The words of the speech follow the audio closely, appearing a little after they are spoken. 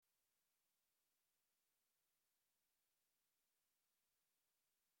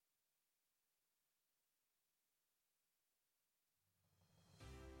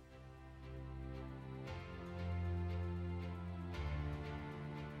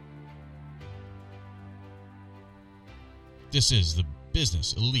This is the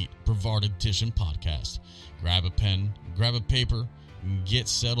Business Elite Brevard Edition podcast. Grab a pen, grab a paper, and get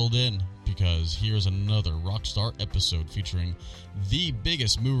settled in, because here's another rockstar episode featuring the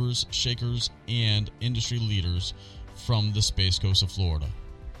biggest movers, shakers, and industry leaders from the Space Coast of Florida.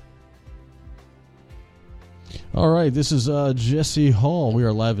 All right, this is Jesse Hall. We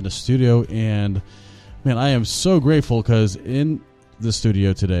are live in the studio, and man, I am so grateful because in the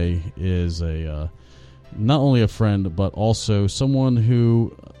studio today is a not only a friend, but also someone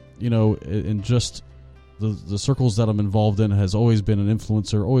who, you know, in just the circles that I'm involved in, has always been an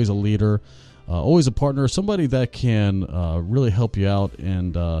influencer, always a leader, always a partner, somebody that can really help you out,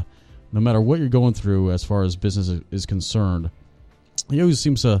 and no matter what you're going through as far as business is concerned, he always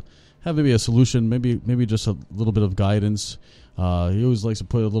seems to have maybe a solution, maybe just a little bit of guidance. He always likes to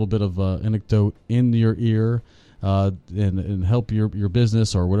put a little bit of anecdote in your ear and help your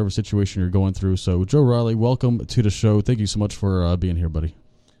business or whatever situation you're going through. So, Joe Riley, welcome to the show. Thank you so much for being here, buddy.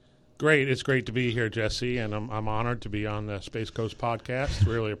 Great. It's great to be here, Jesse, and I'm honored to be on the Space Coast podcast.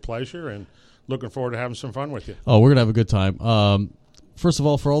 Really a pleasure, and looking forward to having some fun with you. Oh, we're going to have a good time. First of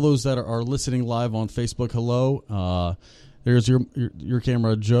all, for all those that are listening live on Facebook, hello. There's your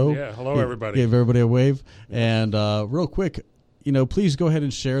camera, Joe. Yeah, hello, everybody. Give everybody a wave. And real quick, please go ahead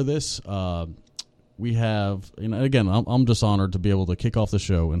and share this. We have, again, I'm just honored to be able to kick off the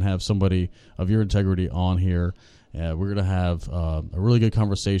show and have somebody of your integrity on here. We're going to have a really good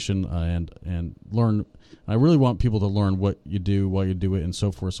conversation and learn. I really want people to learn what you do, why you do it, and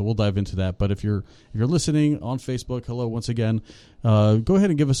so forth. So we'll dive into that. But if you're listening on Facebook, hello once again. Go ahead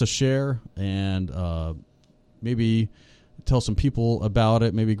and give us a share and maybe tell some people about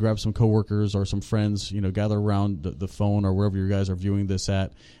it. Maybe grab some coworkers or some friends. Gather around the phone or wherever you guys are viewing this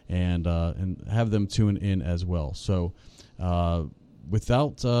at, and have them tune in as well. So,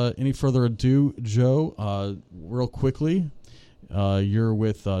 without any further ado, Joe, real quickly, you're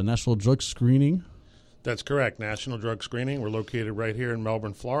with National Drug Screening. That's correct. National Drug Screening. We're located right here in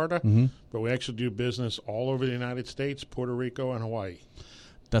Melbourne, Florida, but we actually do business all over the United States, Puerto Rico, and Hawaii.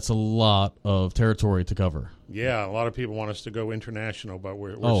 That's a lot of territory to cover. Yeah, a lot of people want us to go international, but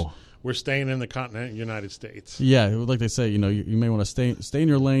we're staying in the continental United States. Yeah, like they say, you may want to stay in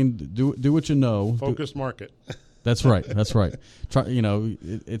your lane. Do what you know. Focused market. That's right. That's right. Try.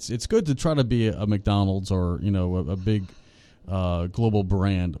 It's good to try to be a McDonald's or a big global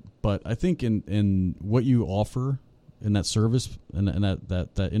brand, but I think in what you offer in that service and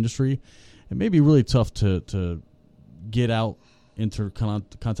that industry, it may be really tough to get out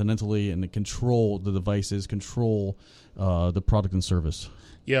intercontinentally and control the devices, control the product and service.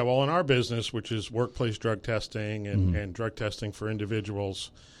 Yeah, well, in our business, which is workplace drug testing and drug testing for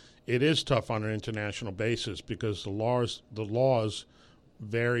individuals, it is tough on an international basis because the laws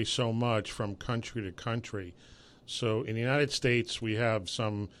vary so much from country to country. So in the United States, we have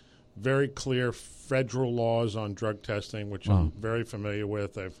some very clear federal laws on drug testing, which I'm very familiar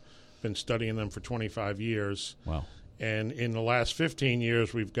with. I've been studying them for 25 years. Wow. And in the last 15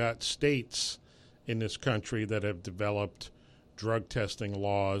 years, we've got states in this country that have developed drug testing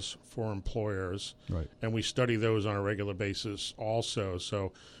laws for employers. Right. And we study those on a regular basis also.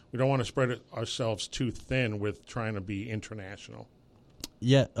 So we don't want to spread ourselves too thin with trying to be international.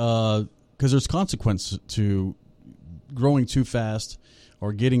 Yeah, because there's consequence to growing too fast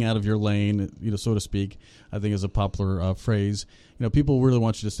or getting out of your lane, so to speak, I think is a popular phrase. People really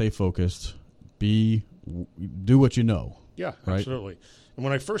want you to stay focused, do what you know. Yeah, right? Absolutely. And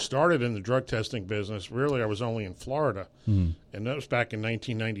when I first started in the drug testing business, really I was only in Florida, and that was back in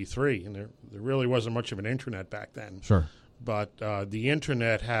 1993, and there really wasn't much of an internet back then. Sure. But the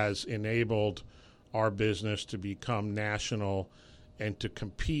internet has enabled our business to become national and to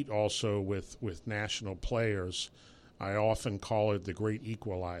compete also with national players. I often call it the great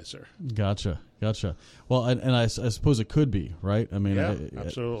equalizer. Gotcha. Well, and I suppose it could be, right? I mean, yeah,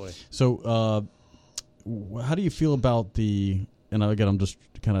 absolutely. So how do you feel about and again, I'm just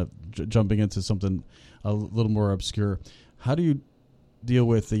kind of jumping into something a little more obscure. How do you deal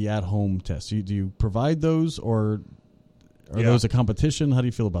with the at-home tests? Do you provide those, or are those a competition? How do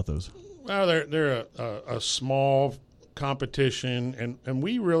you feel about those? Well, they're a small competition, and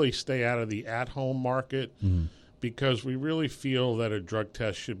we really stay out of the at-home market because we really feel that a drug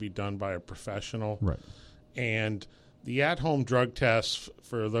test should be done by a professional. Right. And the at-home drug tests,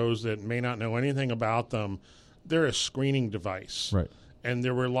 for those that may not know anything about them, they're a screening device. Right. And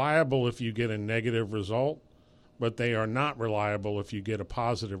they're reliable if you get a negative result, but they are not reliable if you get a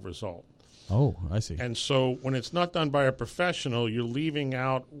positive result. Oh, I see. And so when it's not done by a professional, you're leaving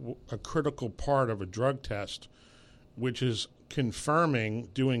out a critical part of a drug test, which is confirming,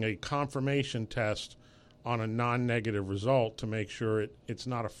 doing a confirmation test on a non-negative result to make sure it's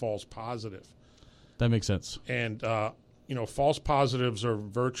not a false positive. That makes sense. And, false positives are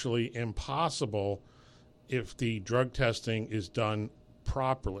virtually impossible if the drug testing is done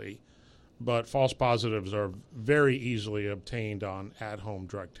properly. But false positives are very easily obtained on at-home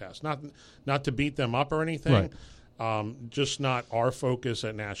drug tests. Not to beat them up or anything, just not our focus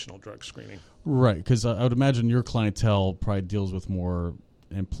at National Drug Screening. Right, because I would imagine your clientele probably deals with more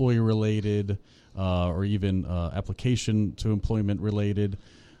employee-related or even application to employment-related.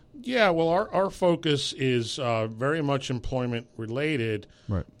 Yeah, well, our focus is very much employment-related,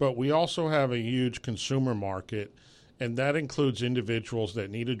 right. But we also have a huge consumer market, and that includes individuals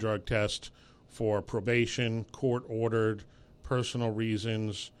that need a drug test for probation, court-ordered, personal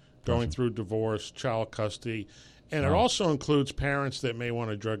reasons, going through divorce, child custody. And it also includes parents that may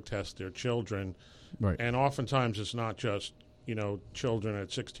want to drug test their children. Right. And oftentimes it's not just, children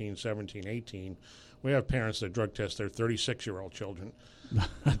at 16, 17, 18. We have parents that drug test their 36-year-old children.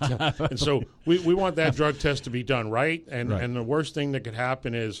 And so we want that drug test to be done right. And the worst thing that could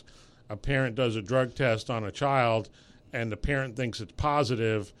happen is a parent does a drug test on a child and the parent thinks it's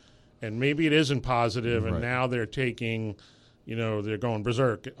positive, and maybe it isn't positive, and now they're taking – they're going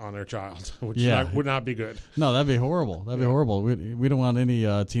berserk on their child, which would not be good. No, that'd be horrible. That'd be horrible. We don't want any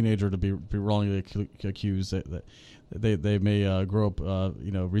teenager to be wrongly accused that they may grow up,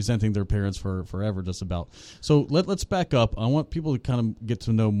 resenting their parents for forever, just about. So let's back up. I want people to kind of get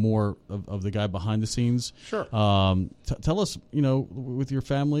to know more of the guy behind the scenes. Sure. Tell us, with your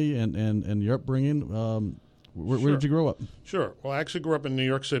family and your upbringing, where did you grow up? Sure. Well, I actually grew up in New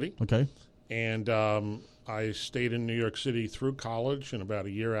York City. Okay. And I stayed in New York City through college and about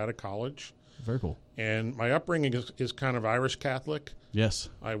a year out of college. Very cool. And my upbringing is kind of Irish Catholic. Yes.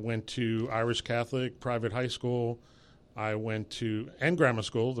 I went to Irish Catholic private high school. I went to grammar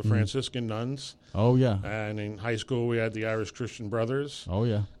school, the Franciscan nuns. Oh, yeah. And in high school, we had the Irish Christian Brothers. Oh,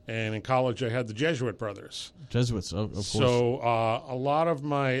 yeah. And in college, I had the Jesuit Brothers. Jesuits, of course. So a lot of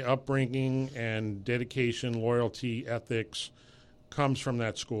my upbringing and dedication, loyalty, ethics comes from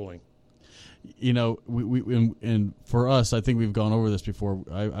that schooling. And for us, I think we've gone over this before.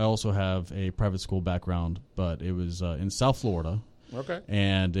 I also have a private school background, but it was in South Florida. Okay.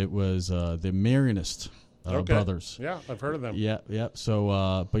 And it was the Marianist brothers. Yeah, I've heard of them. Yeah.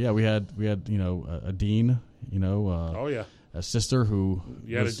 So, but yeah, we had a dean. Oh yeah. A sister who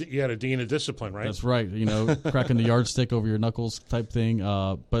you had a dean of discipline, right? That's right. Cracking the yardstick over your knuckles type thing.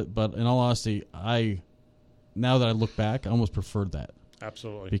 But in all honesty, now that I look back, I almost preferred that.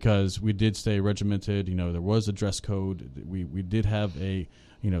 Absolutely. Because we did stay regimented. There was a dress code. We did have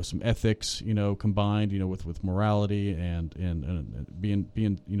some ethics, combined, with morality and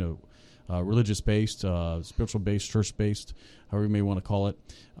being religious based, spiritual based, church based, however you may want to call it.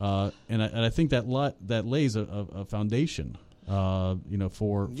 And I think that lays a foundation,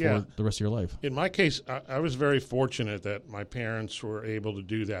 for the rest of your life. In my case, I was very fortunate that my parents were able to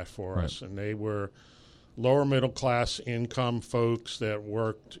do that for us, and they were lower middle class income folks that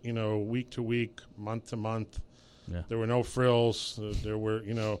worked, week to week, month to month. Yeah. There were no frills. There were,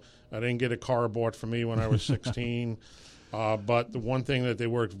 I didn't get a car bought for me when I was 16. But the one thing that they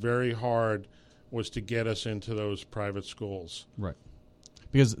worked very hard was to get us into those private schools. Right.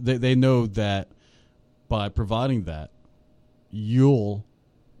 Because they know that by providing that, you'll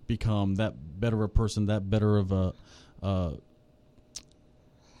become that better a person, that better of a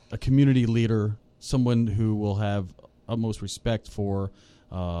community leader, someone who will have utmost respect for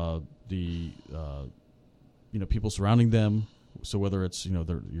the people surrounding them. So whether it's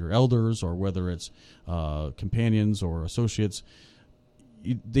your elders or whether it's companions or associates,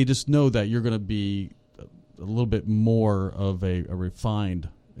 they just know that you're going to be a little bit more of a refined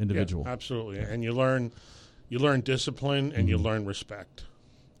individual. Yeah, absolutely, and you learn discipline and you learn respect.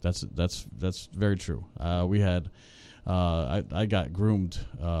 That's very true. We had. I got groomed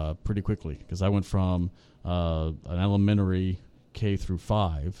pretty quickly because I went from an elementary K through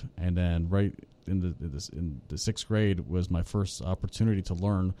 5, and then right in the 6th grade was my first opportunity to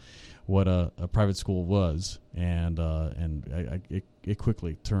learn what a private school was, and it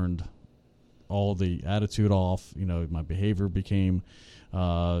quickly turned all the attitude off. My behavior became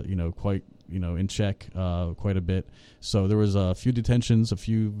quite in check quite a bit. So there was a few detentions, a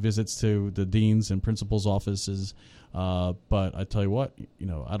few visits to the deans and principals' offices. But I tell you what,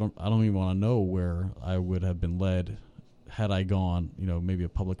 I don't even want to know where I would have been led had I gone, maybe a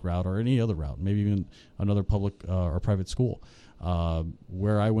public route or any other route, maybe even another public or private school.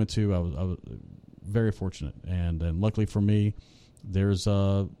 Where I went to, I was very fortunate, and luckily for me, there's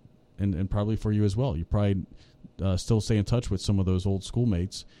and probably for you as well. You probably still stay in touch with some of those old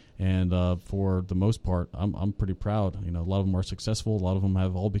schoolmates. And for the most part, I'm pretty proud. You know, a lot of them are successful. A lot of them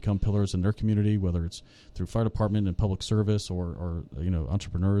have all become pillars in their community, whether it's through fire department and public service or you know,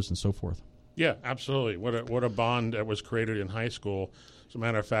 entrepreneurs and so forth. Yeah, absolutely. What a bond that was created in high school. As a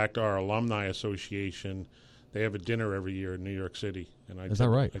matter of fact, our alumni association, they have a dinner every year in New York City, and Is that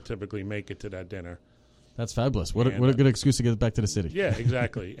right? I typically make it to that dinner. That's fabulous. What a good excuse to get back to the city. Yeah,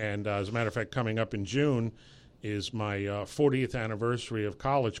 exactly. And as a matter of fact, coming up in June is my 40th anniversary of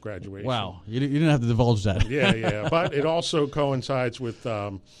college graduation. Wow, you didn't have to divulge that. Yeah. But it also coincides with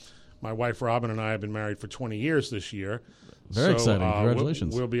my wife Robin and I have been married for 20 years this year. Very exciting.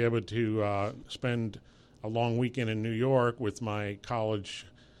 Congratulations. We'll be able to spend a long weekend in New York with my college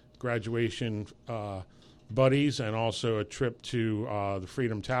graduation buddies, and also a trip to the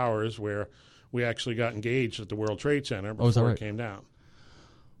Freedom Towers, where we actually got engaged at the World Trade Center before it came down.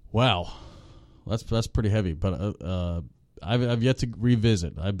 Wow, that's pretty heavy. But I've yet to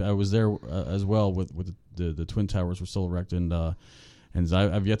revisit. I was there as well with the Twin Towers were still erected, and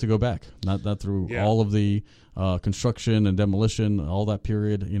I've yet to go back. Not through all of the construction and demolition, all that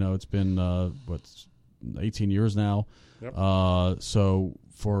period. You know, it's been 18 years now. Yep. So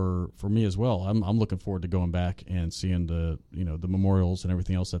for me as well, I'm looking forward to going back and seeing the memorials and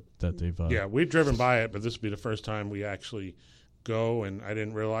everything else that they've. We've driven by it, but this will be the first time we actually go. And I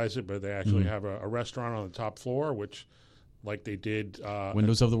didn't realize it, but they actually have a restaurant on the top floor, which, like they did,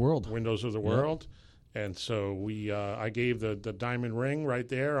 Windows of the World. Windows of the World. And so I gave the diamond ring right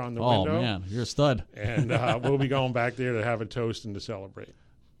there on the window. Oh man, you're a stud. And we'll be going back there to have a toast and to celebrate.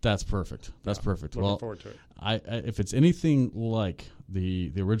 That's perfect. That's perfect. Looking forward to it. I if it's anything like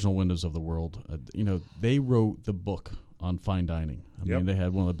the original Windows of the World, they wrote the book on fine dining. I mean, they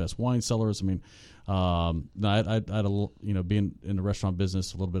had one of the best wine cellars. I mean, I had being in the restaurant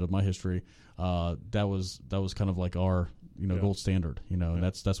business, a little bit of my history. That was kind of like our gold standard. And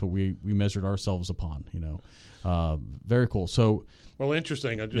that's what we measured ourselves upon. Very cool. So, well,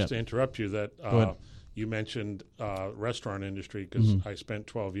 interesting. Just to interrupt you, that you mentioned restaurant industry, because I spent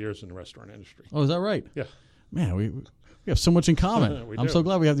 12 years in the restaurant industry. Oh, is that right? Yeah. Man, we have so much in common. I'm so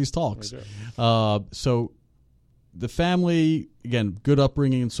glad we have these talks. So the family, again, good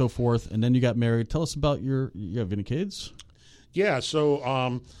upbringing and so forth, and then you got married. Tell us about you have any kids? Yeah,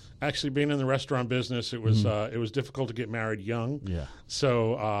 so actually being in the restaurant business, it was difficult to get married young. Yeah.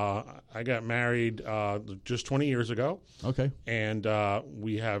 So I got married just 20 years ago. Okay. And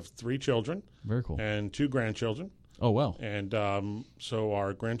we have 3 children. Very cool. And 2 grandchildren. Oh, wow. And so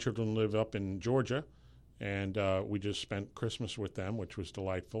our grandchildren live up in Georgia, and we just spent Christmas with them, which was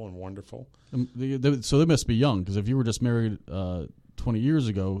delightful and wonderful. So they must be young, because if you were just married 20 years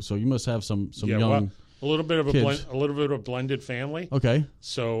ago, so you must have some young. Well, a little bit of a blended family. Okay.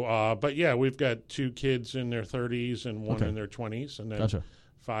 So, but yeah, we've got 2 kids in their 30s and one in their 20s, and then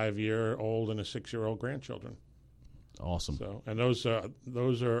 5-year-old and a 6-year-old grandchildren. Awesome. So, and those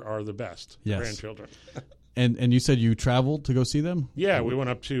are the best grandchildren. And you said you traveled to go see them? Yeah, we went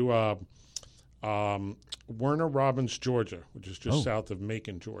up to Werner Robbins, Georgia, which is just south of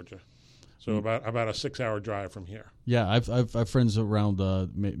Macon, Georgia. So about a 6-hour drive from here. Yeah, I've friends around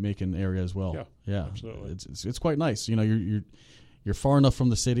Macon area as well. Yeah, absolutely. It's quite nice. You're far enough from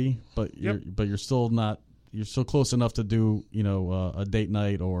the city, but you're still not. You're still close enough to do a date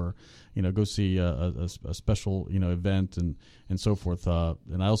night or go see a special event and so forth.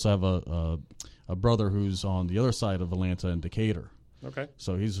 And I also have a brother who's on the other side of Atlanta in Decatur. Okay.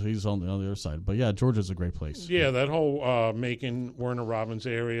 So he's on the other side. But yeah, Georgia's a great place. Yeah, that whole Macon, Werner Robbins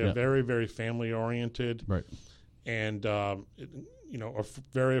area, very, very family oriented. Right. And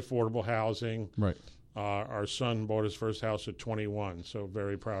very affordable housing. Right. Our son bought his first house at 21, so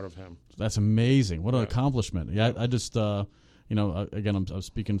very proud of him. That's amazing. What an accomplishment. Yeah, I just again, I'm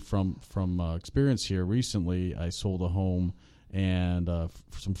speaking from experience here. Recently, I sold a home and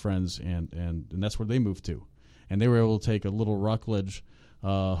for some friends, and that's where they moved to. And they were able to take a little Rockledge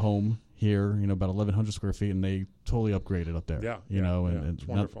home here, about 1,100 square feet, and they totally upgraded up there. And it's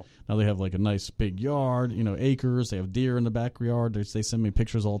wonderful. Now they have like a nice big yard, acres. They have deer in the backyard. They send me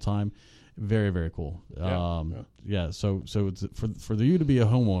pictures all the time. Very, very cool. So it's, for you to be a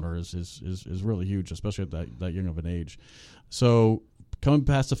homeowner is really huge, especially at that young of an age. So coming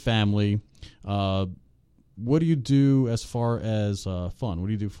past the family, what do you do as far as fun? What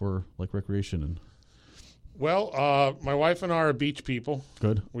do you do for like recreation and? Well, my wife and I are beach people.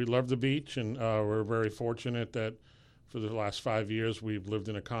 Good. We love the beach, and we're very fortunate that for the last 5 years we've lived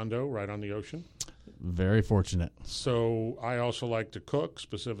in a condo right on the ocean. Very fortunate. So I also like to cook,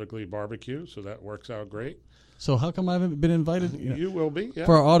 specifically barbecue, so that works out great. So how come I haven't been invited? You will be, yeah.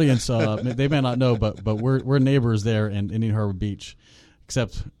 For our audience, they may not know, but we're neighbors there in Indian Harbor Beach,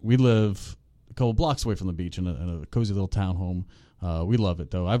 except we live a couple blocks away from the beach in a cozy little townhome. We love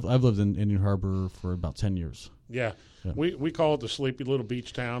it, though. I've lived in Indian Harbor for about 10 years. Yeah. We call it the sleepy little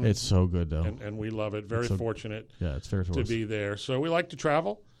beach town. It's so good, though. And we love it. Very fortunate it's very to be there. So we like to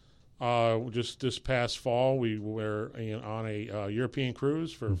travel. Just this past fall, we were on a European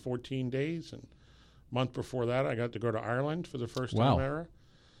cruise for 14 days. And a month before that, I got to go to Ireland for the first time ever.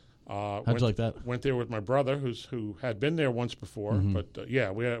 How'd you like that? Went there with my brother, who had been there once before. Mm-hmm. But,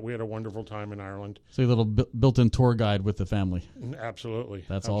 we had a wonderful time in Ireland. So a little built-in tour guide with the family. Absolutely.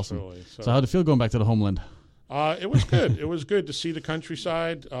 That's Absolutely. awesome. So how'd it feel going back to the homeland? It was good. It was good to see the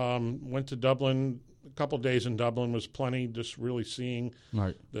countryside. Went to Dublin. A couple of days in Dublin was plenty. Just really seeing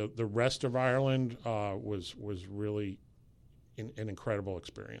the rest of Ireland was really an incredible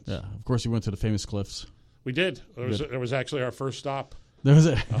experience. Yeah, of course you went to the famous cliffs. We did. It was actually our first stop. There was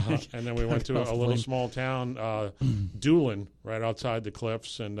it. And then we went to a little small town, Doolin, right outside the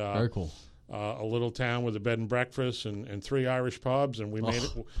cliffs, and very cool. A little town with a bed and breakfast and 3 Irish pubs, and we made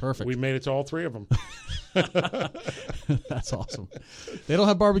it. Perfect. We made it to all 3 of them. That's awesome. They don't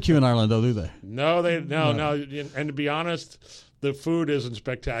have barbecue in Ireland, though, do they? No. And to be honest, the food isn't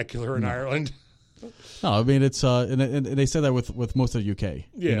spectacular in Ireland. No, I mean it's and they say that with most of the UK.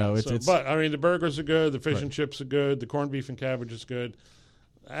 Yeah, but I mean the burgers are good, the fish and chips are good, the corned beef and cabbage is good.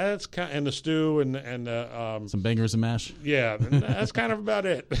 That's and the stew and some bangers and mash. Yeah, that's kind of about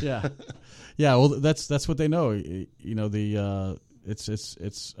it. Yeah. Well, that's what they know. It's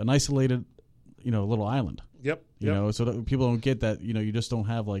an isolated, little island. Yep. You know, so that people don't get that. You just don't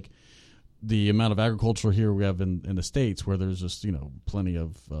have like the amount of agriculture here we have in the States, where there's just plenty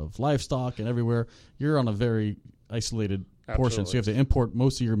of livestock and everywhere. You're on a very isolated portion, so you have to import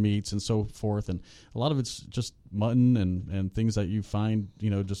most of your meats and so forth, and a lot of it's just mutton and things that you find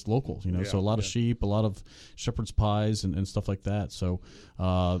just local. So a lot of sheep, a lot of shepherd's pies and stuff like that. So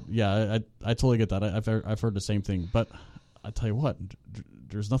I totally get that. I've heard the same thing, but I tell you what,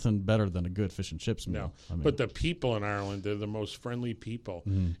 there's nothing better than a good fish and chips meal. No, but the people in Ireland, they're the most friendly people.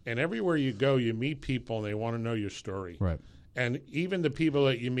 Mm-hmm. And everywhere you go, you meet people and they want to know your story. Right. And even the people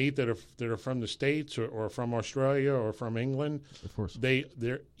that you meet that are from the States or from Australia or from England, of course,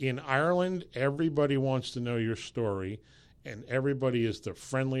 they're in Ireland. Everybody wants to know your story, and everybody is the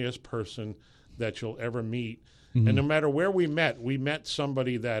friendliest person that you'll ever meet. Mm-hmm. And no matter where we met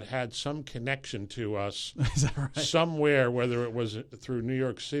somebody that had some connection to us Is that right? somewhere, whether it was through New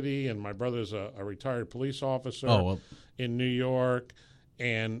York City, and my brother's a retired police officer in New York,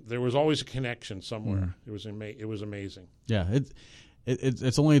 and there was always a connection somewhere. Mm-hmm. It was amazing. Yeah,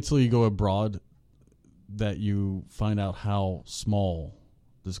 it's only until you go abroad that you find out how small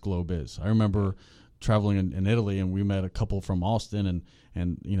this globe is. I remember traveling in Italy, and we met a couple from Austin, and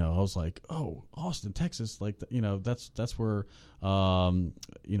I was like, oh, Austin, Texas, like that's where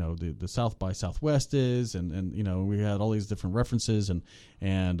the South by Southwest is, and we had all these different references, and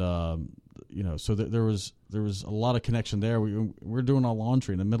so there was a lot of connection there. We're doing our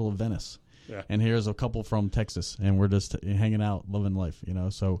laundry in the middle of Venice. Yeah. And here's a couple from Texas, and we're just hanging out, loving life,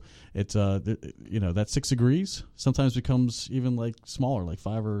 So it's that 6 degrees sometimes becomes even like smaller, like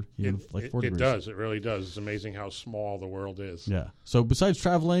 5 or like 4 degrees. It does. It really does. It's amazing how small the world is. Yeah. So besides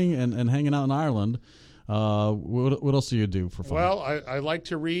traveling and hanging out in Ireland, what else do you do for fun? Well, I like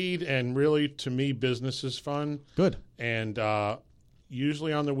to read, and really, to me, business is fun. Good. And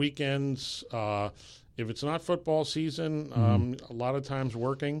usually on the weekends. If it's not football season, a lot of times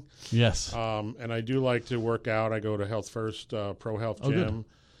working. Yes. And I do like to work out. I go to Health First Pro Health Gym.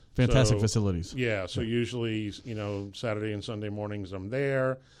 Good. Fantastic facilities. Yeah. So usually, Saturday and Sunday mornings I'm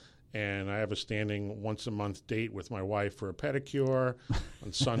there. And I have a standing once-a-month date with my wife for a pedicure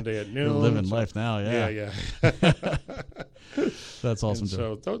on Sunday at noon. You're living life now, yeah. Yeah. That's awesome.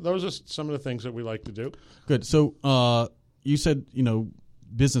 So those are some of the things that we like to do. Good. So you said,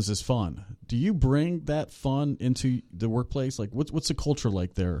 business is fun. Do you bring that fun into the workplace? Like, what's the culture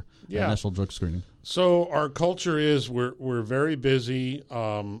like there at National Drug Screening? So our culture is we're very busy.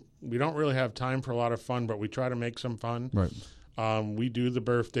 We don't really have time for a lot of fun, but we try to make some fun. Right. We do the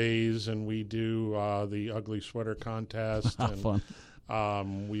birthdays, and we do the ugly sweater contest. And, fun.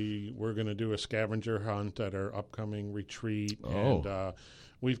 We're going to do a scavenger hunt at our upcoming retreat. Oh. And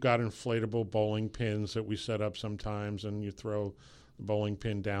we've got inflatable bowling pins that we set up sometimes, and you throw bowling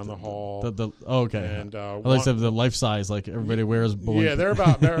pin down the hall. Okay. And I like to have the life size, like everybody wears bowling. Yeah, they're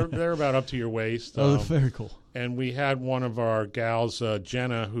about up to your waist. Oh, very cool. And we had one of our gals,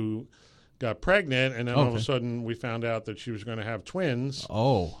 Jenna, who got pregnant, and then all of a Okay. sudden we found out that she was going to have twins.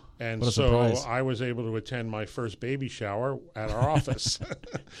 Oh, And what a so surprise. I was able to attend my first baby shower at our office.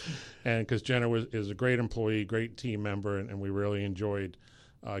 And because Jenna is a great employee, great team member, and we really enjoyed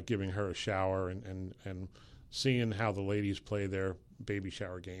giving her a shower and seeing how the ladies play their baby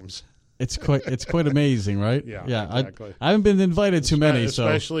shower games. It's quite amazing, right? Yeah, I exactly. haven't been invited to many, so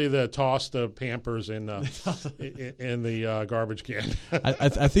Especially the toss the Pampers in the garbage can.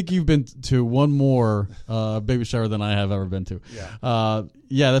 I think you've been to one more baby shower than I have ever been to. Yeah.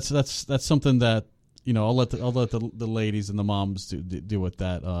 That's something that I'll let the ladies and the moms do with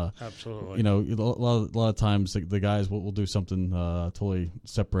that. Absolutely. A lot of times the guys will do something totally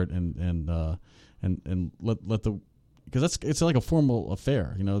separate and let the. Because it's like a formal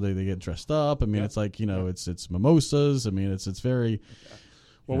affair, they get dressed up. I mean, it's like it's mimosas. I mean, it's very.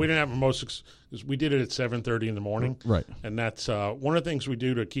 Well, we didn't have mimosas. We did it at 7:30 in the morning, right? And that's one of the things we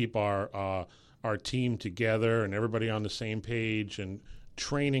do to keep our team together and everybody on the same page. And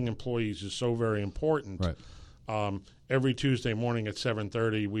training employees is so very important. Right. Every Tuesday morning at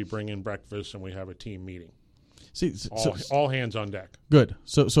 7:30, we bring in breakfast and we have a team meeting. See, all hands on deck. Good.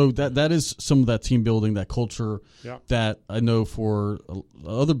 So that is some of that team building, that culture Yeah. that I know for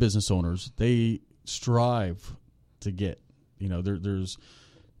other business owners, they strive to get. There's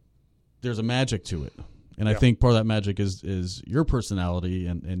a magic to it, and I think part of that magic is your personality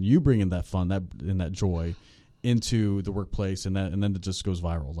and you bringing that fun, that joy into the workplace, and then it just goes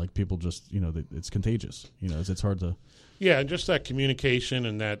viral. Like people just it's contagious. It's hard to. Yeah, and just that communication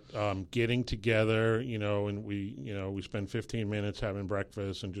and that getting together, and we spend 15 minutes having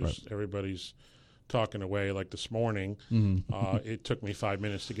breakfast and just everybody's talking away. Like this morning, it took me 5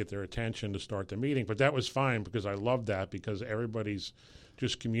 minutes to get their attention to start the meeting, but that was fine because I love that because everybody's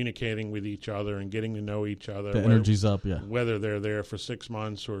just communicating with each other and getting to know each other. The energy's up, yeah. Whether they're there for 6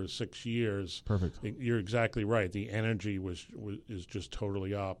 months or 6 years. Perfect. You're exactly right. The energy is just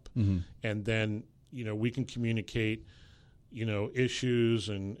totally up, and then we can communicate. Issues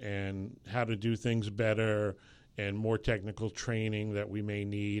and how to do things better and more technical training that we may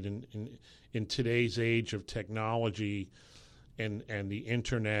need. And in today's age of technology and the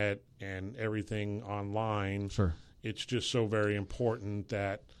internet and everything online, Sure. It's just so very important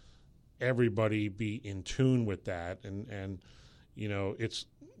that everybody be in tune with that. And it's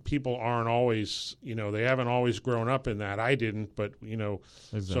people aren't always, they haven't always grown up in that. I didn't, but,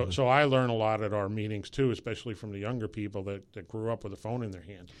 Exactly. so I learn a lot at our meetings too, especially from the younger people that grew up with a phone in their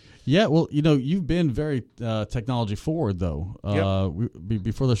hand. Yeah, well, you've been very technology forward, though.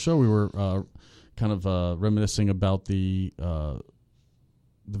 Before the show, we were kind of reminiscing about the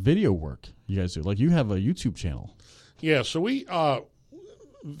video work you guys do. Like, you have a YouTube channel. Yeah, so we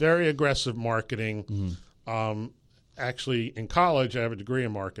very aggressive marketing. Actually, in college, I have a degree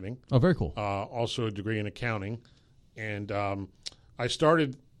in marketing. Oh, very cool. Also a degree in accounting. And I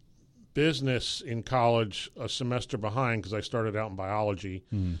started business in college a semester behind because I started out in biology.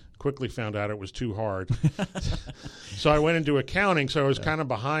 Quickly found out it was too hard. So I went into accounting. So I was kind of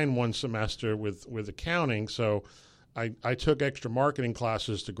behind one semester with accounting. So I took extra marketing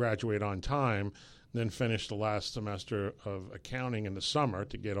classes to graduate on time, then finished the last semester of accounting in the summer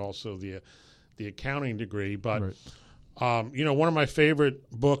to get also the accounting degree. But one of my favorite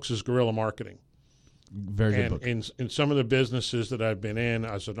books is Guerrilla Marketing. Very good book. In some of the businesses that I've been in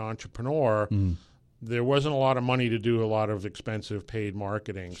as an entrepreneur, there wasn't a lot of money to do a lot of expensive paid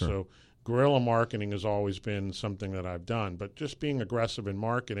marketing. Sure. So guerrilla marketing has always been something that I've done, but just being aggressive in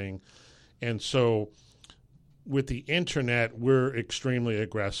marketing. And so with the internet, we're extremely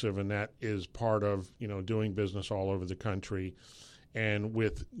aggressive, and that is part of, doing business all over the country. And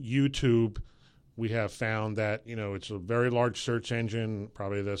with YouTube, we have found that, it's a very large search engine,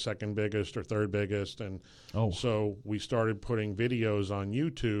 probably the second biggest or third biggest. And so we started putting videos on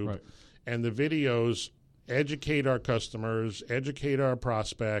YouTube, and the videos educate our customers, educate our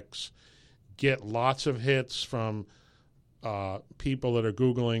prospects, get lots of hits from people that are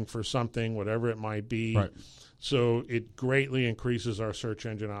Googling for something, whatever it might be. So it greatly increases our search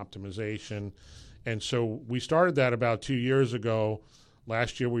engine optimization. And so we started that about 2 years ago.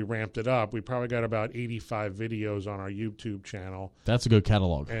 Last year we ramped it up. We probably got about 85 videos on our YouTube channel. That's a good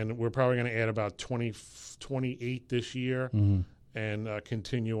catalog. And we're probably going to add about 28 this year and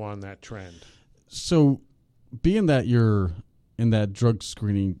continue on that trend. So being that you're in that drug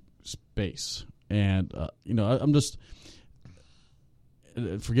screening space, and, I'm just...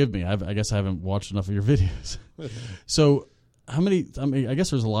 Forgive me. I guess I haven't watched enough of your videos. So, how many? I mean, I guess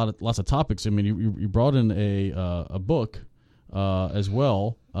there's lots of topics. I mean, you brought in a book as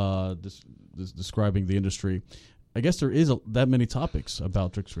well, describing the industry. I guess there is that many topics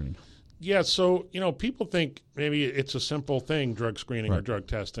about drug screening. Yeah, so, people think maybe it's a simple thing, drug screening or drug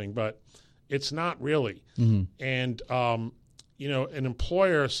testing, but it's not really. And, an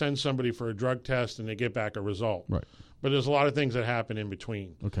employer sends somebody for a drug test and they get back a result. Right. But there's a lot of things that happen in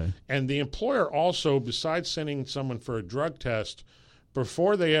between. Okay. And the employer also, besides sending someone for a drug test,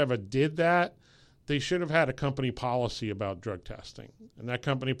 before they ever did that, they should have had a company policy about drug testing. And that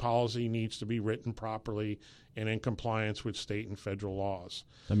company policy needs to be written properly and in compliance with state and federal laws.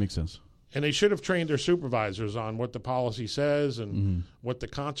 That makes sense. And they should have trained their supervisors on what the policy says and what the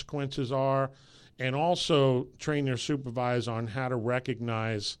consequences are, and also train their supervisors on how to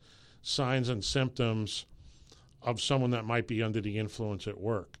recognize signs and symptoms of someone that might be under the influence at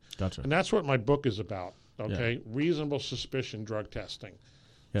work. Gotcha. And that's what my book is about, okay? Yeah. Reasonable suspicion drug testing.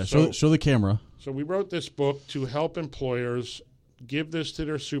 Yeah, show the camera. So we wrote this book to help employers give this to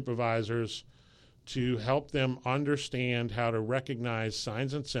their supervisors to help them understand how to recognize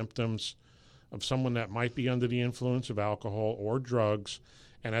signs and symptoms of someone that might be under the influence of alcohol or drugs,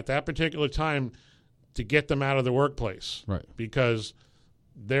 and at that particular time to get them out of the workplace. Right. Because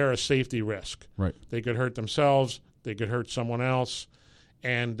they're a safety risk. Right. They could hurt themselves, they could hurt someone else,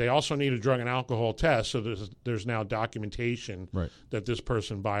 and they also need a drug and alcohol test, so there's now documentation that this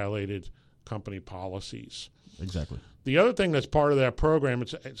person violated company policies. Exactly. The other thing that's part of that program,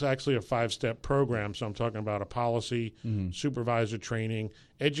 it's actually a 5-step program, so I'm talking about a policy, supervisor training,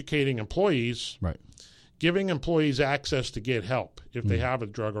 educating employees, giving employees access to get help if they have a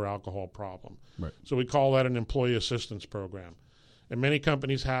drug or alcohol problem. Right. So we call that an employee assistance program. And many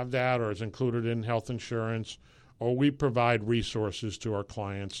companies have that, or it's included in health insurance, or we provide resources to our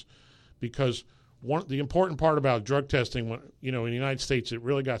clients, because the important part about drug testing, in the United States, it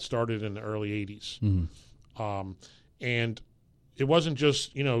really got started in the early 80s. And it wasn't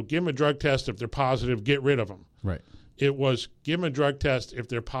just, give them a drug test. If they're positive, get rid of them. Right. It was give them a drug test. If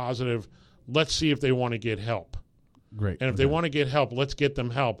they're positive, let's see if they want to get help. Great. And if they want to get help, let's get them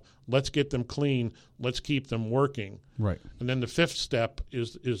help. Let's get them clean. Let's keep them working. Right. And then the 5th step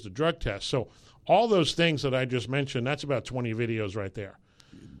is the drug test. So all those things that I just mentioned, that's about 20 videos right there.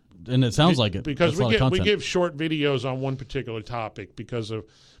 And it sounds like it. Because we give short videos on one particular topic because of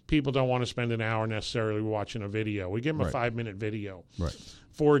people don't want to spend an hour necessarily watching a video. We give them a 5-minute video. Right.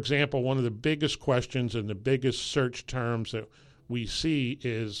 For example, one of the biggest questions and the biggest search terms that we see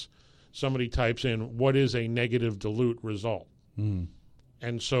is somebody types in, what is a negative dilute result?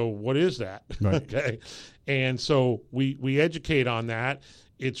 And so what is that? Right. Okay. And so we educate on that.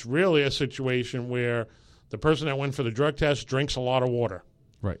 It's really a situation where the person that went for the drug test drinks a lot of water.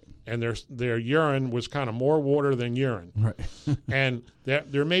 Right. And their urine was kind of more water than urine. Right. And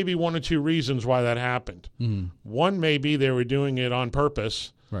there may be 1 or 2 reasons why that happened. One may be they were doing it on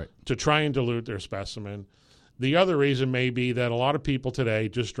purpose to try and dilute their specimen. The other reason may be that a lot of people today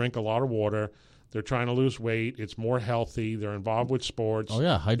just drink a lot of water. They're trying to lose weight. It's more healthy. They're involved with sports. Oh,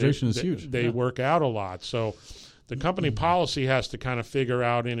 yeah. Hydration is huge. They work out a lot. So the company policy has to kind of figure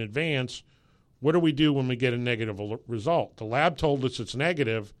out in advance, what do we do when we get a negative result? The lab told us it's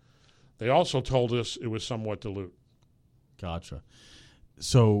negative. They also told us it was somewhat dilute. Gotcha.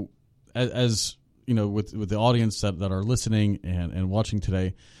 So as with the audience that are listening and watching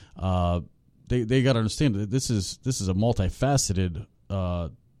today, they got to understand that this is a multifaceted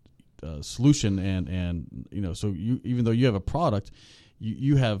solution, and so even though you have a product,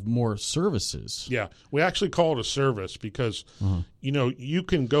 you have more services. Yeah, we actually call it a service because you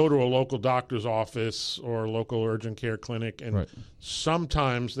can go to a local doctor's office or a local urgent care clinic, and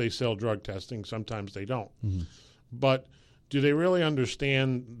sometimes they sell drug testing, sometimes they don't. But do they really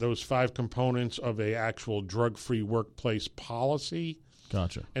understand those 5 components of a actual drug-free workplace policy?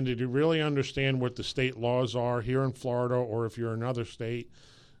 Gotcha. And did you really understand what the state laws are here in Florida, or if you're in another state?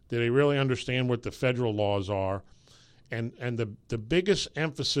 Do they really understand what the federal laws are? And the biggest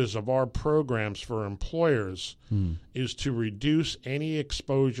emphasis of our programs for employers is to reduce any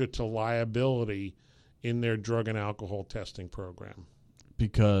exposure to liability in their drug and alcohol testing program.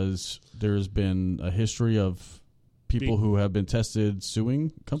 Because there's been a history of people who have been tested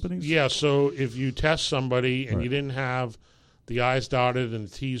suing companies? Yeah, so if you test somebody and you didn't have the I's dotted and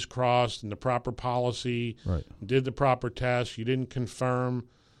the T's crossed and the proper policy, did the proper test, you didn't confirm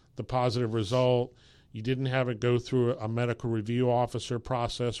the positive result, you didn't have it go through a medical review officer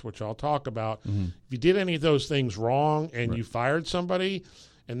process, which I'll talk about. If you did any of those things wrong and you fired somebody,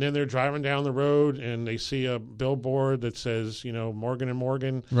 and then they're driving down the road and they see a billboard that says, Morgan &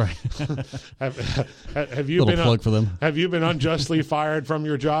 Morgan. Right. have you been plug for them. Have you been unjustly fired from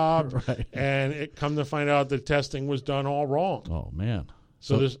your job? Right. And it come to find out that testing was done all wrong. Oh man.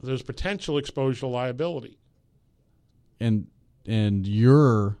 So there's potential exposure to liability. And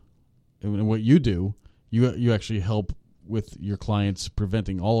your and what you do, you actually help with your clients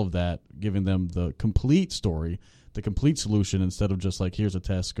preventing all of that, giving them the complete story, the complete solution, instead of just like, here's a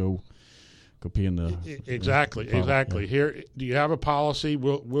test, go pee in the exactly. Yeah. Here, do you have a policy?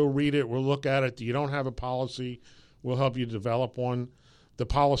 We'll read it. We'll look at it. Do you don't have a policy? We'll help you develop one. The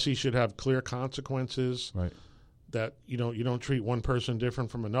policy should have clear consequences. Right. That you don't treat one person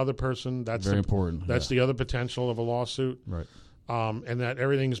different from another person. That's Very important. That's the other potential of a lawsuit. Right. And that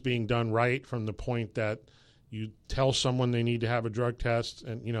everything's being done right from the point that you tell someone they need to have a drug test.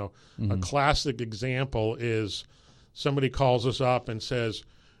 And a classic example is somebody calls us up and says,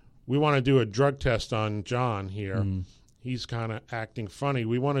 "We want to do a drug test on John here. He's kind of acting funny.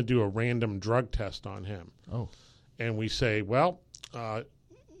 We want to do a random drug test on him." Oh. And we say, "Well,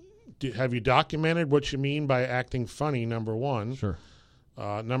 have you documented what you mean by acting funny, number one? Sure.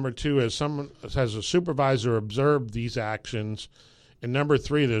 Number two, has a supervisor observed these actions? And number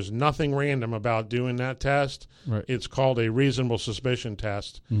three, there's nothing random about doing that test. Right. It's called a reasonable suspicion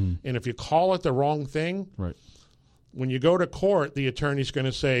test. And if you call it the wrong thing, Right. when you go to court, the attorney's going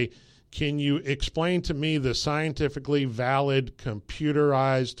to say, can you explain to me the scientifically valid,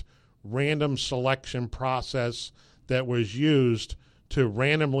 computerized, random selection process that was used to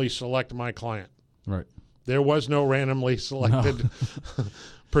randomly select my client?" Right. There was no randomly selected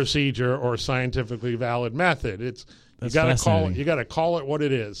procedure or scientifically valid method. You got to call it what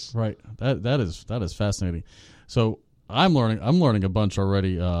it is. Right. That is fascinating. So I'm learning a bunch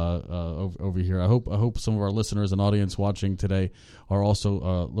already over here. I hope some of our listeners and audience watching today are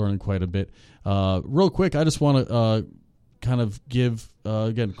also learning quite a bit. Real quick, I just want to kind of give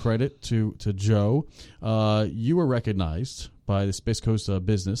again credit to Joe. You were recognized by the Space Coast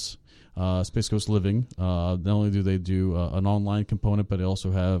Business, Space Coast Living. Not only do they do an online component, but they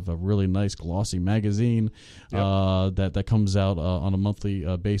also have a really nice glossy magazine that comes out on a monthly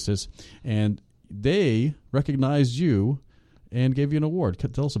basis. And they recognized you and gave you an award.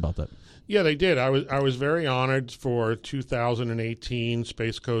 Tell us about that. Yeah, they did. I was very honored for 2018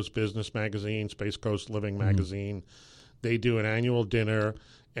 Space Coast Business Magazine, Space Coast Living Magazine. They do an annual dinner,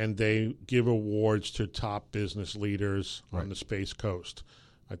 and they give awards to top business leaders on the Space Coast.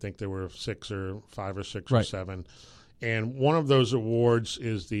 I think there were 5 or 6 or 7. And one of those awards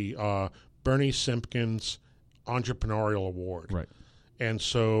is the Bernie Simpkins Entrepreneurial Award. Right. And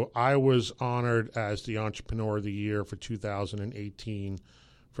so I was honored as the Entrepreneur of the Year for 2018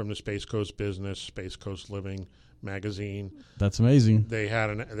 from the Space Coast Business, Space Coast Living magazine. That's amazing. They had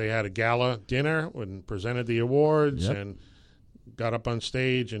a gala dinner and presented the awards and got up on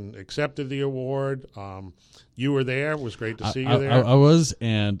stage and accepted the award. You were there. It was great to see you there. I was,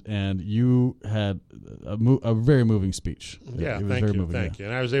 and you had a very moving speech. Yeah, it was thank very you. moving, Thank you.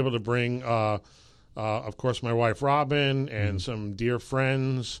 And I was able to bring, of course, my wife Robin and some dear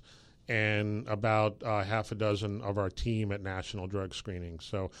friends and about half a dozen of our team at National Drug Screening.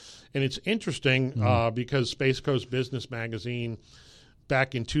 So, and it's interesting because Space Coast Business Magazine,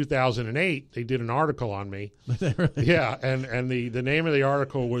 back in 2008, they did an article on me. Yeah, and the name of the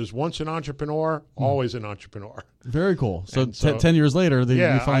article was "Once an Entrepreneur, Always an Entrepreneur." Very cool. So 10 years later,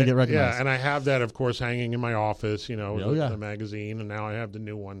 you finally get recognized. Yeah, and I have that, of course, hanging in my office, the magazine, and now I have the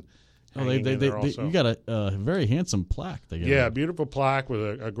new one. You got a very handsome plaque. Beautiful plaque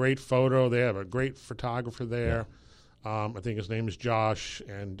with a great photo. They have a great photographer there. Yeah. I think his name is Josh,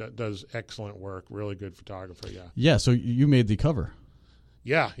 and does excellent work. Really good photographer. Yeah. Yeah. So you made the cover.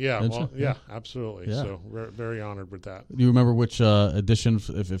 Yeah. Absolutely. Yeah. So we're very honored with that. Do you remember which edition?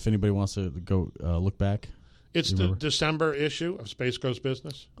 If anybody wants to go look back. It's the December issue of Space Coast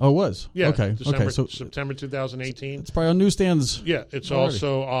Business. Oh, it was? Yeah. Okay. So September 2018. It's probably on newsstands. Yeah. It's already.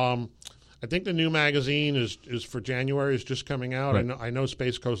 Also, I think the new magazine is for January, is just coming out. Right. I know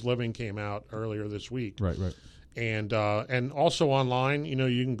Space Coast Living came out earlier this week. Right. And also online, you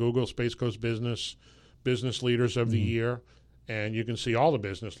can Google Space Coast Business Leaders of the Year, and you can see all the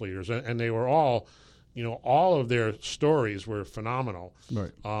business leaders. And they were all, all of their stories were phenomenal.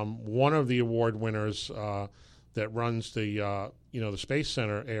 Right. One of the award winners that runs the the Space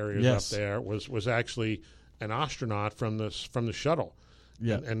Center areas up there was actually an astronaut from the shuttle.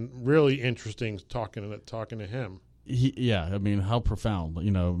 Yeah, and really interesting talking to him. I mean, how profound.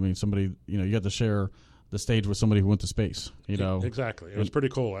 Somebody. You got to share the stage with somebody who went to space. Exactly. It was pretty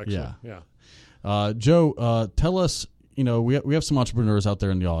cool, actually. Yeah. Joe, tell us. We have some entrepreneurs out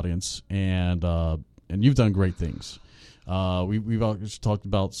there in the audience, and you've done great things. We've always talked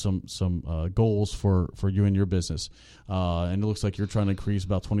about some goals for you and your business, and it looks like you're trying to increase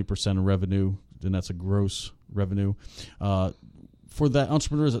about 20% in revenue, and that's a gross revenue. For that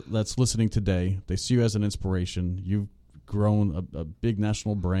entrepreneurs that's listening today, they see you as an inspiration. You've grown a big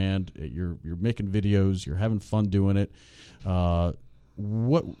national brand. You're making videos. You're having fun doing it.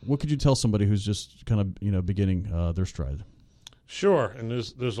 What could you tell somebody who's just kind of beginning their stride? Sure, and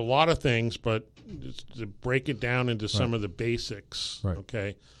there's a lot of things, but just to break it down into some of the basics. Right.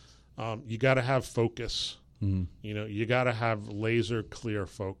 Okay, you got to have focus. Mm-hmm. You got to have laser clear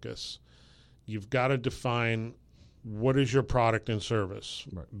focus. You've got to define what is your product and service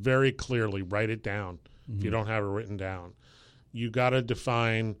very clearly. Write it down if you don't have it written down. You got to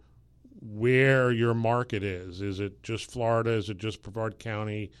define where your market is. Is it just Florida? Is it just Brevard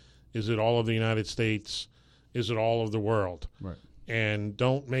County? Is it all of the United States? Is it all of the world? Right. And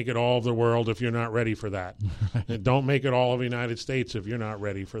don't make it all of the world if you're not ready for that. And don't make it all of the United States if you're not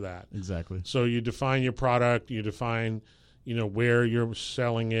ready for that. Exactly. So you define your product, you define, where you're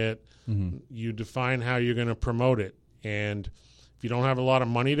selling it, you define how you're going to promote it. And if you don't have a lot of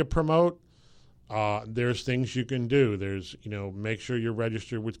money to promote, there's things you can do. There's, make sure you're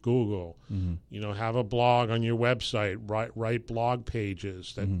registered with Google. Have a blog on your website. Write blog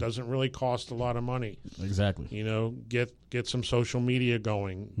pages. That doesn't really cost a lot of money. Exactly. Get some social media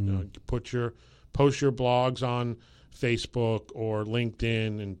going. Post your blogs on Facebook or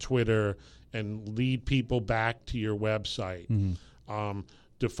LinkedIn and Twitter, and lead people back to your website.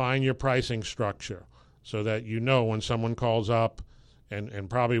 Define your pricing structure so that when someone calls up. And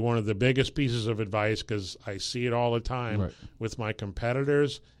probably one of the biggest pieces of advice, because I see it all the time with my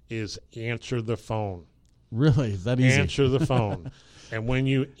competitors, is answer the phone. Really? Is that easy? Answer the phone. And when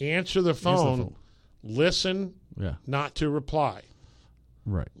you answer the phone, listen, not to reply.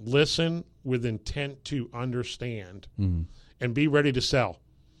 Right. Listen with intent to understand and be ready to sell.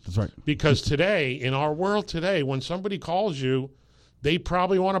 That's right. Because today, in our world today, when somebody calls you, they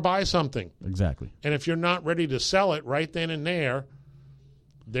probably want to buy something. Exactly. And if you're not ready to sell it right then and there,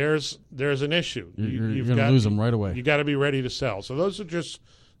 there's an issue. You're going to lose them right away. You got to be ready to sell. So those are just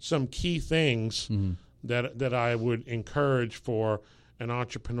some key things that I would encourage for an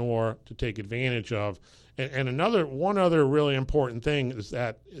entrepreneur to take advantage of. And one other really important thing is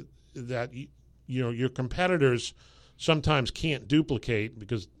that your competitors sometimes can't duplicate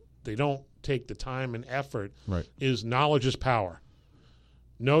because they don't take the time and effort. Right. Is knowledge is power.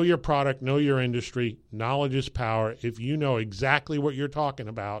 Know your product, know your industry. Knowledge is power. If you know exactly what you're talking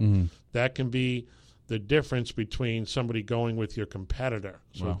about, that can be the difference between somebody going with your competitor.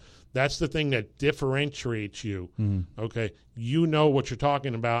 So that's the thing that differentiates you. Okay, you know what you're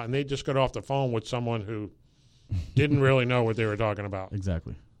talking about, and they just got off the phone with someone who didn't really know what they were talking about.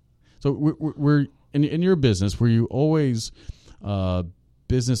 Exactly. So we're in your business. Were you always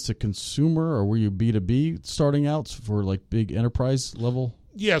business to consumer, or were you B2B starting out for like big enterprise level?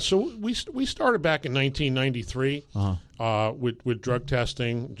 Yeah, so we started back in 1993 with drug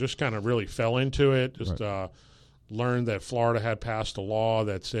testing. Just kind of really fell into it. Just learned that Florida had passed a law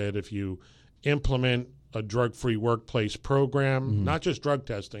that said if you implement a drug-free workplace program, not just drug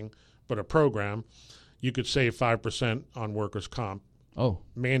testing, but a program, you could save 5% on workers' comp. Oh,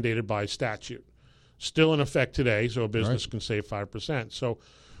 mandated by statute. Still in effect today, so a business can save 5%. So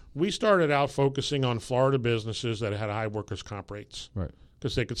we started out focusing on Florida businesses that had high workers' comp rates. Right.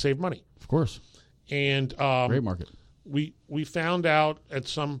 Because they could save money. Of course. And great market. We found out at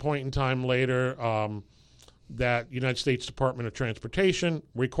some point in time later that United States Department of Transportation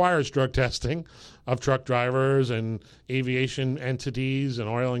requires drug testing of truck drivers and aviation entities and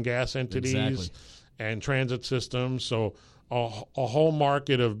oil and gas entities and transit systems. So a whole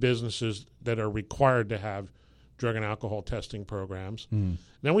market of businesses that are required to have drug and alcohol testing programs.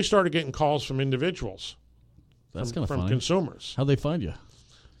 Then we started getting calls from individuals. That's kind of from consumers. How'd they find you?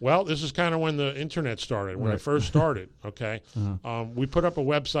 Well, this is kind of when the internet started, when I first started, okay? We put up a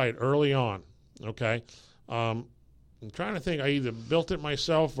website early on, okay? I'm trying to think. I either built it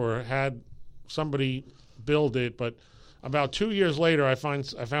myself or had somebody build it, but about 2 years later, I found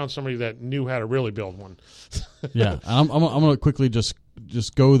somebody that knew how to really build one. Yeah, I'm going to quickly just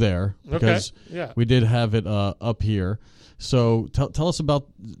go there because we did have it up here. So tell us about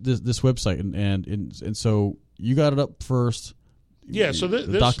this website and so you got it up first. Yeah, so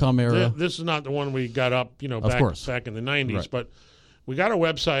the .com era. This is not the one we got up, back in the 90s, but we got a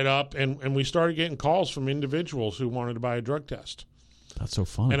website up and we started getting calls from individuals who wanted to buy a drug test. That's so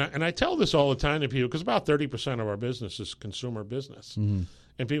fun. And I tell this all the time to people because about 30% of our business is consumer business. And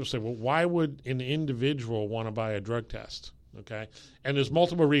people say, well, why would an individual want to buy a drug test? Okay, and there's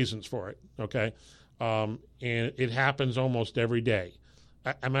multiple reasons for it. Okay, and it happens almost every day.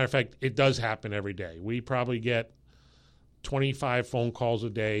 As a matter of fact, it does happen every day. We probably get 25 phone calls a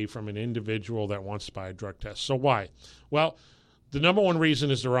day from an individual that wants to buy a drug test. So why? Well, the number one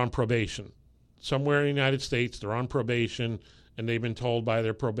reason is they're on probation. somewhere in the United States. They're on probation, and they've been told by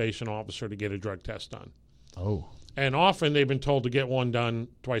their probation officer to get a drug test done. Oh, And often they've been told to get one done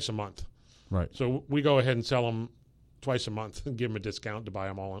twice a month. right. So we go ahead and sell them twice a month and give them a discount to buy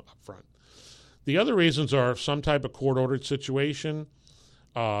them all up front. The other reasons are some type of court-ordered situation,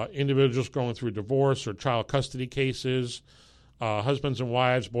 individuals going through divorce or child custody cases, husbands and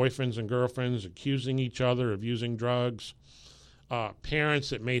wives, boyfriends and girlfriends accusing each other of using drugs, parents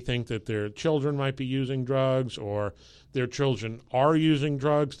that may think that their children might be using drugs or their children are using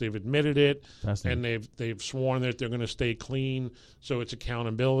drugs. They've admitted it, and they've sworn that they're going to stay clean, so it's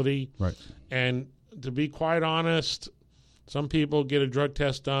accountability. Right. And to be quite honest, some people get a drug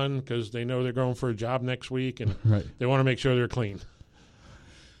test done because they know they're going for a job next week, and Right. they want to make sure they're clean.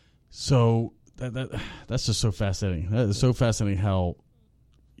 So that's just so fascinating. That is so fascinating how,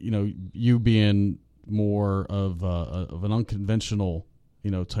 you being more of an unconventional,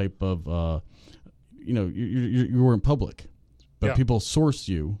 type of, you were in public, but Yeah. people sourced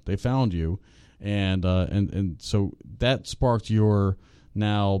you, they found you, and so that sparked your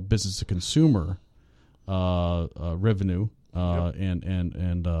now business to consumer revenue Yep.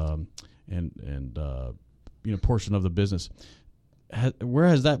 and portion of the business. Where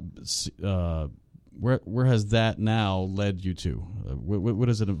has that where has that now led you to? What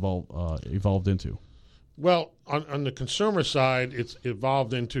has it evolved into? Well, on the consumer side, it's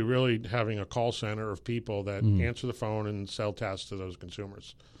evolved into really having a call center of people that answer the phone and sell tests to those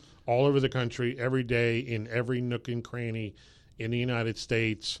consumers all over the country, every day, in every nook and cranny in the United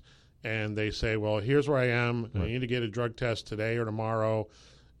States. And they say, well, here's where I am. Right. I need to get a drug test today or tomorrow.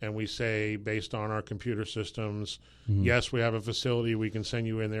 And we say, based on our computer systems, yes, we have a facility. We can send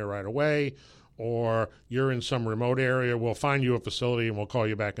you in there right away. Or you're in some remote area. We'll find you a facility and we'll call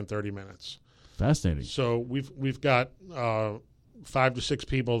you back in 30 minutes. Fascinating. So we've got 5 to 6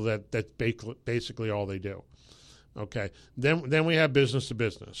 people that's basically all they do. Okay. Then we have business to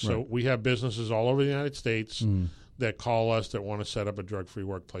business. So Right. we have businesses all over the United States that call us that want to set up a drug-free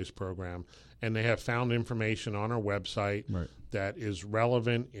workplace program, and they have found information on our website Right. that is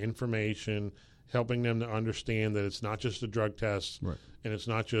relevant information, helping them to understand that it's not just a drug test, Right. and it's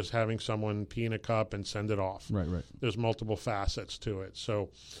not just having someone pee in a cup and send it off. Right. There's multiple facets to it. So,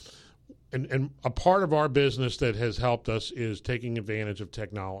 and a part of our business that has helped us is taking advantage of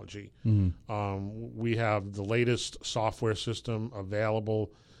technology. We have the latest software system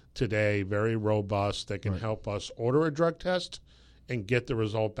available today, very robust, that can Right. help us order a drug test and get the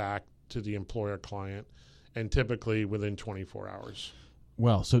result back to the employer client, and typically within 24 hours.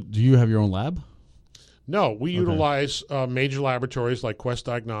 Wow. So do you have your own lab? No, we Okay. utilize major laboratories like Quest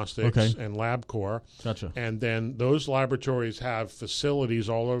Diagnostics Okay. and LabCorp. Gotcha. And then those laboratories have facilities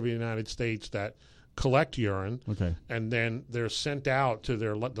all over the United States that collect urine, Okay. and then they're sent out to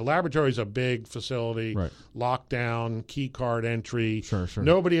the laboratory's a big facility, Right. lockdown, key card entry. Sure.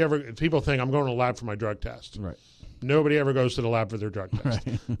 People think I'm going to the lab for my drug test. Right. Nobody ever goes to the lab for their drug test.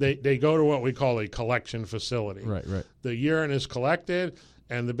 Right. They go to what we call a collection facility. Right. The urine is collected,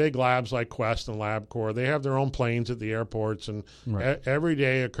 and the big labs like Quest and LabCorp, they have their own planes at the airports, and Right. every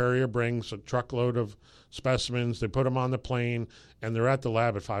day a courier brings a truckload of specimens. They put them on the plane, and they're at the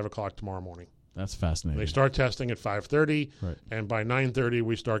lab at 5 o'clock tomorrow morning. That's fascinating. They start testing at 5:30, Right. and by 9:30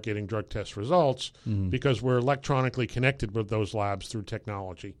 we start getting drug test results because we're electronically connected with those labs through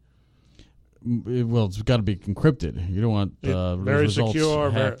technology. Well, it's got to be encrypted. You don't want Very results secure,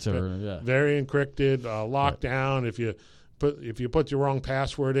 hacked very encrypted, locked down. If you put the wrong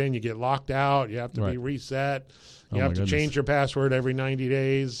password in, you get locked out. You have to be Right. reset. Oh, You my have to goodness. change your password every 90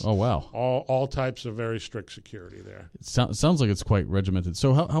 days. Oh, wow. All types of very strict security there. It sounds like it's quite regimented.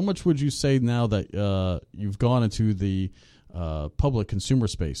 So how much would you say now that you've gone into the public consumer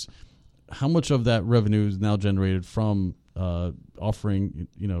space, how much of that revenue is now generated from offering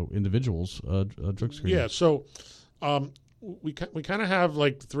individuals drug screening? Yeah, so we kind of have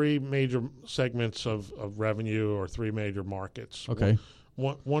like 3 major segments of revenue, or 3 major markets. Okay.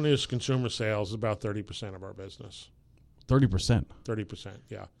 One is consumer sales, about 30% of our business. 30%. 30%,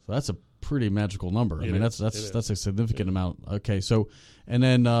 yeah. So that's a pretty magical number. I It mean, is. that's a significant amount. Okay, so and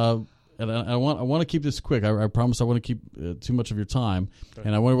then and I want to keep this quick. I promise I want to keep too much of your time, Okay.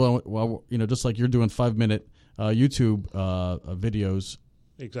 and I want just like you're doing 5-minute YouTube videos.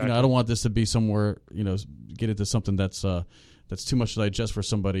 Exactly. I don't want this to be somewhere get into something that's too much to digest for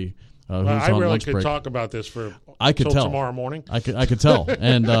somebody who's I on really lunch could break. talk about this for I could till tell tomorrow morning. I could tell,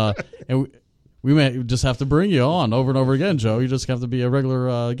 and we may just have to bring you on over and over again, Joe. You just have to be a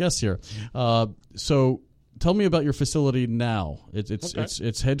regular guest here. So, tell me about your facility now. It's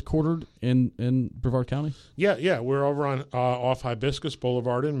headquartered in Brevard County. Yeah, we're over on off Hibiscus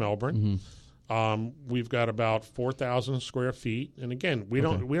Boulevard in Melbourne. We've got about 4,000 square feet, and again, we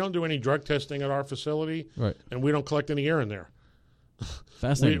don't do any drug testing at our facility, Right. and we don't collect any urine there.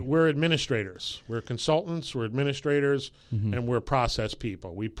 Fascinating. We're administrators. We're consultants. We're administrators, and we're process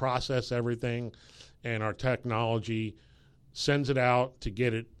people. We process everything, and our technology sends it out to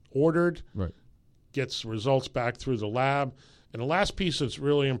get it ordered, Right. gets results back through the lab. And the last piece that's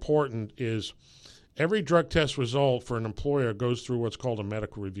really important is every drug test result for an employer goes through what's called a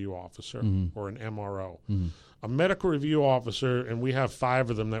medical review officer or an MRO. A medical review officer, and we have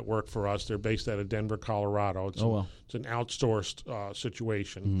 5 of them that work for us. They're based out of Denver, Colorado. It's an outsourced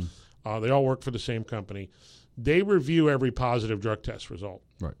situation. They all work for the same company. They review every positive drug test result.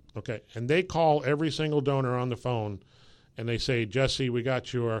 Right. Okay. And they call every single donor on the phone, and they say, Jesse, we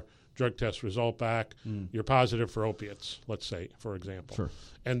got your drug test result back. You're positive for opiates, let's say, for example. Sure.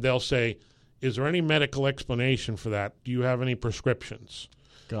 And they'll say, is there any medical explanation for that? Do you have any prescriptions?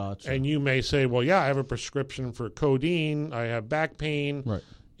 Gotcha. And you may say, well, yeah, I have a prescription for codeine. I have back pain, Right.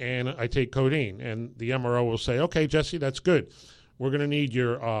 and I take codeine. And the MRO will say, okay, Jesse, that's good. We're going to need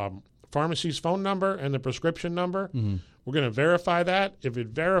your pharmacy's phone number and the prescription number. We're going to verify that. If it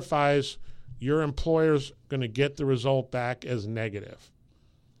verifies, your employer's going to get the result back as negative.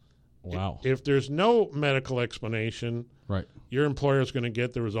 Wow. If there's no medical explanation, Right. your employer is going to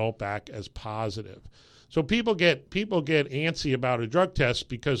get the result back as positive. So people get antsy about a drug test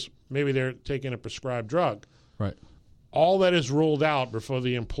because maybe they're taking a prescribed drug. Right. All that is ruled out before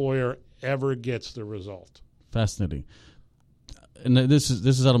the employer ever gets the result. Fascinating. And this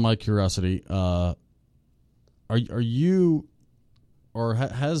is out of my curiosity. Are you, or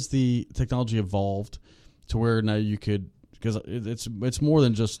has the technology evolved to where now you could, because it's more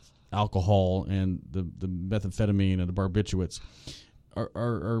than just alcohol and the methamphetamine and the barbiturates.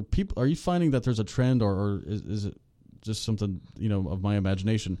 Are you finding that there's a trend, or is it just something of my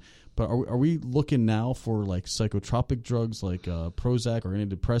imagination? But are we looking now for like psychotropic drugs like Prozac or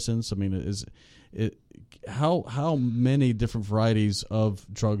antidepressants? I mean, how many different varieties of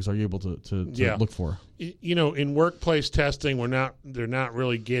drugs are you able to look for? In workplace testing, they're not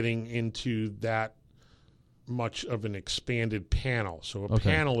really getting into that much of an expanded panel. So a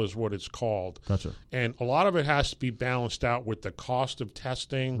panel is what it's called. Gotcha. And a lot of it has to be balanced out with the cost of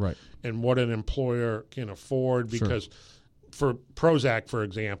testing, right, and what an employer can afford. Because for Prozac, for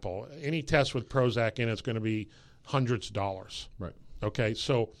example, any test with Prozac in it's going to be hundreds of dollars. Right. Okay.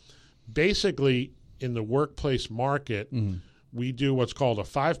 So basically in the workplace market, we do what's called a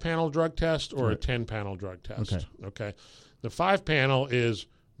 5-panel drug test or a 10-panel drug test. Okay. The 5-panel is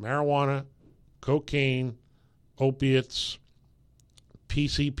marijuana, cocaine, opiates,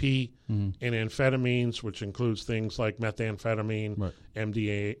 PCP, and amphetamines, which includes things like methamphetamine, right,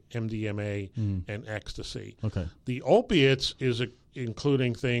 MDMA, and ecstasy. Okay. The opiates is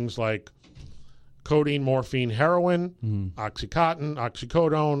including things like codeine, morphine, heroin, Oxycontin,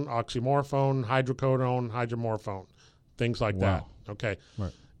 oxycodone, oxymorphone, hydrocodone, hydromorphone, things like that. Okay.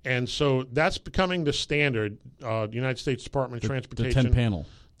 Right. And so that's becoming the standard. United States Department of Transportation. The 10-panel.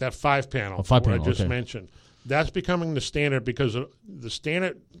 That 5-panel. 5-panel, I just mentioned. That's becoming the standard because the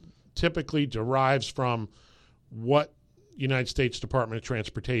standard typically derives from what United States Department of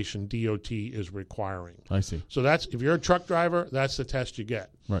Transportation, DOT, is requiring. I see. So that's, if you're a truck driver, that's the test you get.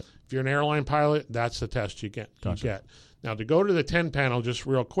 Right. If you're an airline pilot, that's the test you get. Gotcha. Now, to go to the 10-panel, just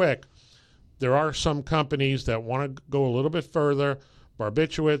real quick, there are some companies that want to go a little bit further.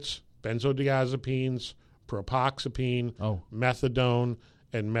 Barbiturates, benzodiazepines, propoxypine, methadone,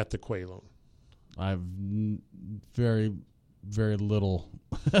 and methaqualone. I have very, very little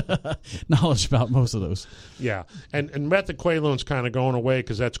knowledge about most of those. Yeah, and methaqualone's kind of going away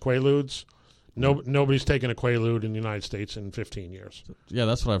because that's Quaaludes. Nobody's taken a Quaalude in the United States in 15 years. Yeah,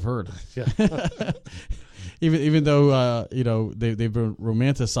 that's what I've heard. Yeah. even though they've been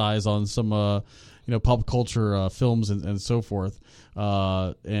romanticized on some pop culture films and so forth,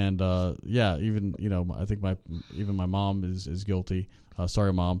 I think my mom is guilty.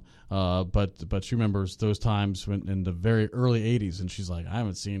 Sorry, Mom. But she remembers those times when in the very early 80s, and she's like, I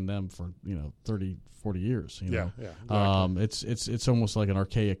haven't seen them for 30, 40 years. Yeah, exactly. It's almost like an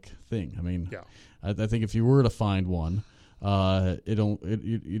archaic thing. I mean, I think if you were to find one,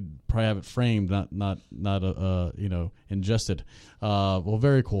 you'd probably have it framed, not ingested. Well,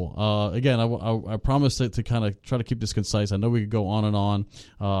 very cool. Again, I promised to kind of try to keep this concise. I know we could go on and on.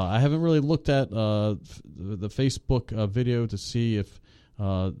 I haven't really looked at the Facebook video to see if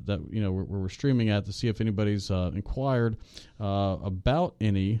that where we're streaming at, to see if anybody's inquired about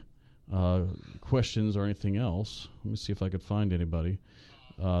any questions or anything else. Let me see if I could find anybody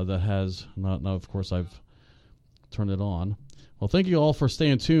that has not. Now, of course, I've turn it on. Well, thank you all for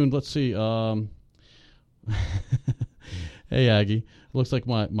staying tuned. Let's see. Hey, Aggie. Looks like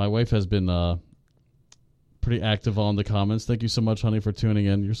my wife has been pretty active on the comments. Thank you so much, honey, for tuning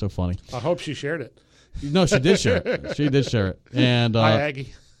in. You're so funny. I hope she shared it. No, she did share it. She did share it. And Hi,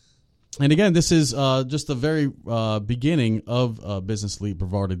 Aggie. And again, this is just the very beginning of Business Elite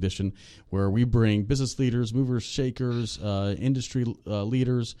Brevard Edition, where we bring business leaders, movers, shakers, industry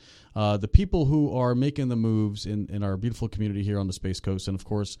leaders, the people who are making the moves in our beautiful community here on the Space Coast. And, of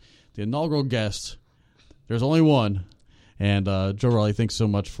course, the inaugural guest, there's only one. And Joe Raleigh, thanks so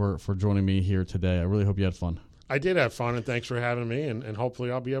much for joining me here today. I really hope you had fun. I did have fun, and thanks for having me, and hopefully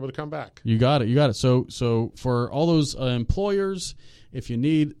I'll be able to come back. You got it. So for all those employers, if you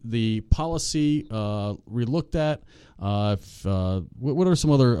need the policy relooked at, what are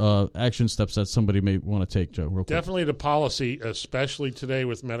some other action steps that somebody may want to take, Joe, real quick? Definitely the policy, especially today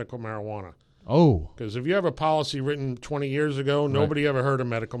with medical marijuana. Oh. Because if you have a policy written 20 years ago, nobody ever heard of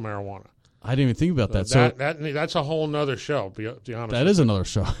medical marijuana. I didn't even think about that. That's a whole nother show, to be honest. That is another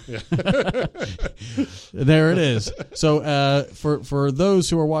show. Yeah. There it is. So for those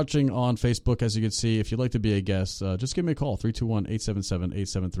who are watching on Facebook, as you can see, if you'd like to be a guest, just give me a call,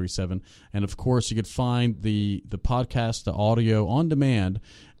 321-877-8737. And, of course, you could find the podcast, the audio, on demand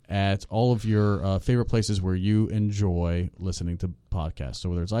at all of your favorite places where you enjoy listening to podcasts. So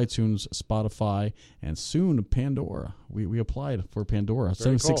whether it's iTunes, Spotify, and soon Pandora. We applied for Pandora.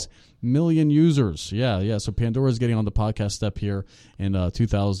 76 million users. Yeah. So Pandora is getting on the podcast step here in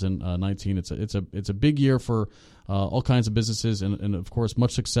 2019. It's a big year for all kinds of businesses and of course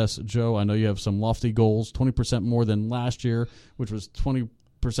much success. Joe, I know you have some lofty goals, 20% more than last year, which was 20%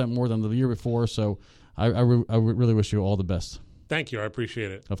 more than the year before. So I really wish you all the best. Thank you. I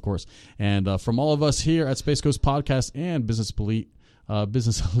appreciate it. Of course. And from all of us here at Space Coast Podcast and Business Elite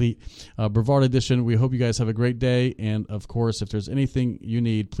Brevard Edition, we hope you guys have a great day. And, of course, if there's anything you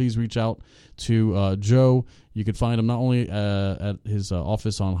need, please reach out to Joe. You can find him not only at his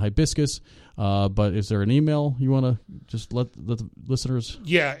office on Hibiscus, but is there an email you want to just let the listeners?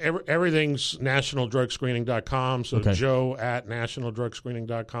 Yeah, everything's nationaldrugscreening.com. So okay. Joe at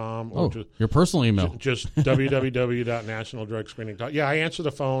nationaldrugscreening.com. Or your personal email. Just www.nationaldrugscreening.com. Yeah, I answer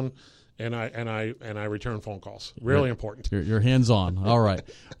the phone. And I return phone calls. Really important. You're hands-on. All right.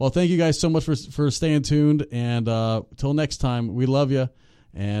 Well, thank you guys so much for staying tuned. And till next time, we love you.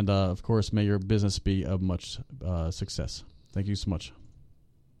 And, of course, may your business be of much success. Thank you so much.